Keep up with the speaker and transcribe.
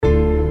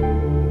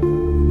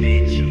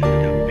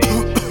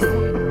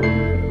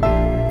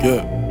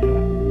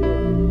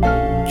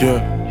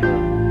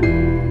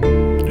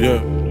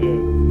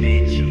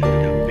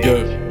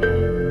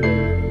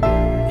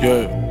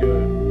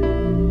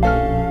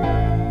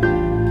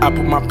I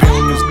put my pen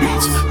on these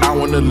beats, I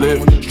wanna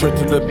live. Straight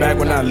to the bag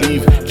when I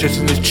leave,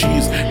 chasing this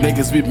cheese.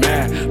 Niggas be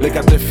mad, look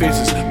at their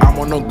faces. I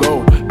wanna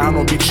go, I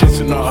don't be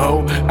chasing a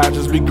hoe. I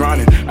just be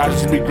grinding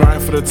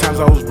for the times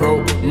I was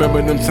broke.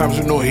 Remember them times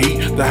with no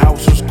heat, the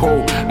house was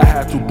cold. I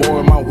had to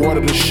boil my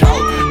water to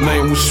shout.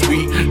 Nothing was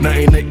sweet,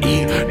 nothing to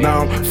eat.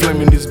 Now I'm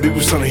flaming this beat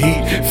with some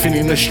heat.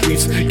 Feeding the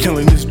streets,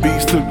 killing this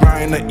beast to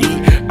grind to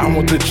eat. I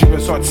want the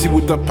cheapest RT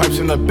with the pipes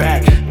in the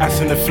back. I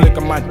send a flick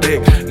on my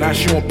dick, now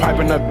she want pipe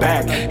in the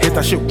back. Hit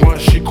that shit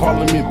once, she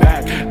calling me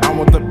back. I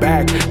want the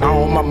bag, I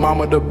want my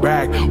mama to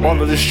brag. All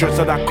of the stress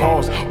that I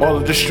cause, all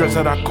of the stress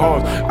that I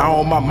cause. I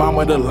want my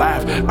mama to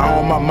laugh, I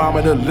want my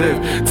mama to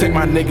live. Take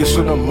my niggas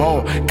to the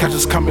mall, catch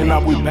us coming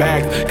out with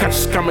bags, catch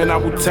us coming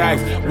out with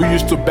tags. We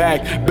used to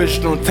bag,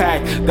 bitch don't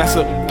tag, that's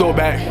a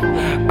throwback.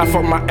 I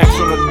fucked my ex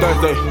on a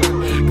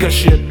Thursday, cause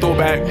she a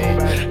throwback.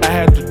 I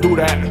had to do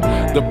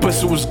that, the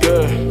pussy was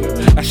good,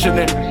 I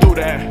shouldn't do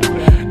that.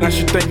 Now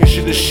she thinking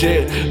she the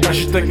shit, now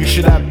she thinking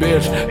she that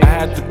bitch. I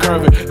had to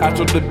curve it, I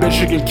told the bitch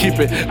she can keep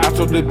it, I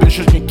told the bitch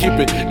she can keep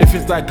it. If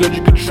it's that good,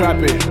 you can trap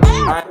it.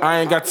 I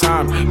ain't got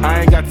time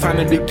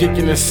to be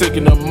kicking and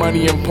sicking the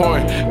money and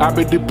pouring. I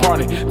be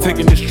departing,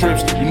 taking these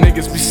trips, you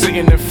niggas be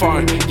singing and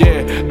fun.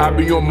 Yeah, I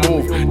be on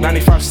move,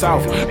 95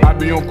 South, I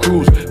be on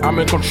cruise, I'm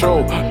in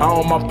control. I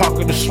own my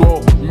pocket to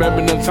swole.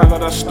 Remember the times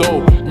that I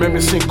stole, remember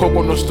seeing coke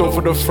on the stove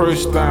for the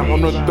first time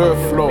on the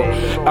 3rd floor.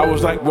 I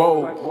was like,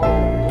 whoa.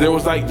 They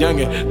was like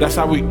youngin', that's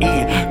how we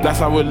eat, that's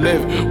how we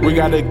live. We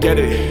gotta get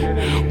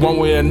it, one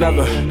way or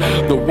another.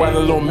 The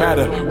weather don't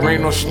matter,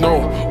 rain or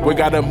snow, we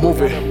gotta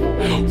move it.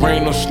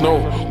 Rain or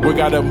snow, we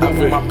gotta move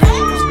it. My pen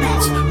on these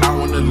beats, I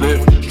wanna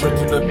live. Straight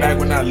to the bag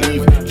when I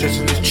leave,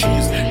 chasing this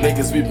cheese.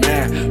 Niggas be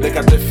mad, look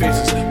at their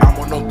faces. I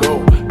wanna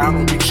go, I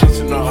don't be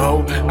chasing a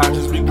hoe. I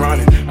just be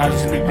grinding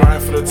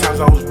for the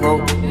times I was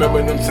broke.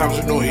 Remember them times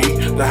with no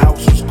heat, the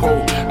house was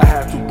cold. I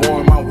had to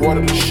boil my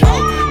water to shout.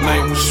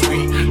 Nothing was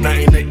sweet,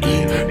 nothing to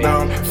eat.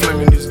 Now I'm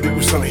flaming this beat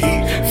with some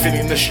heat.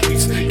 Feeding the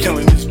streets,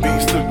 killing this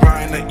beast to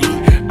grind to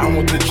eat. I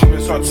want the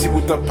cheapest RT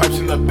with the pipes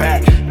in the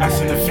back. I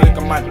send a flick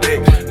on my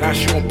dick, now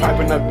she want pipe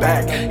in the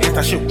back. Hit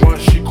that shit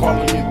once, she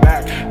calling me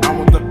back. I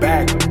want the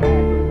bag.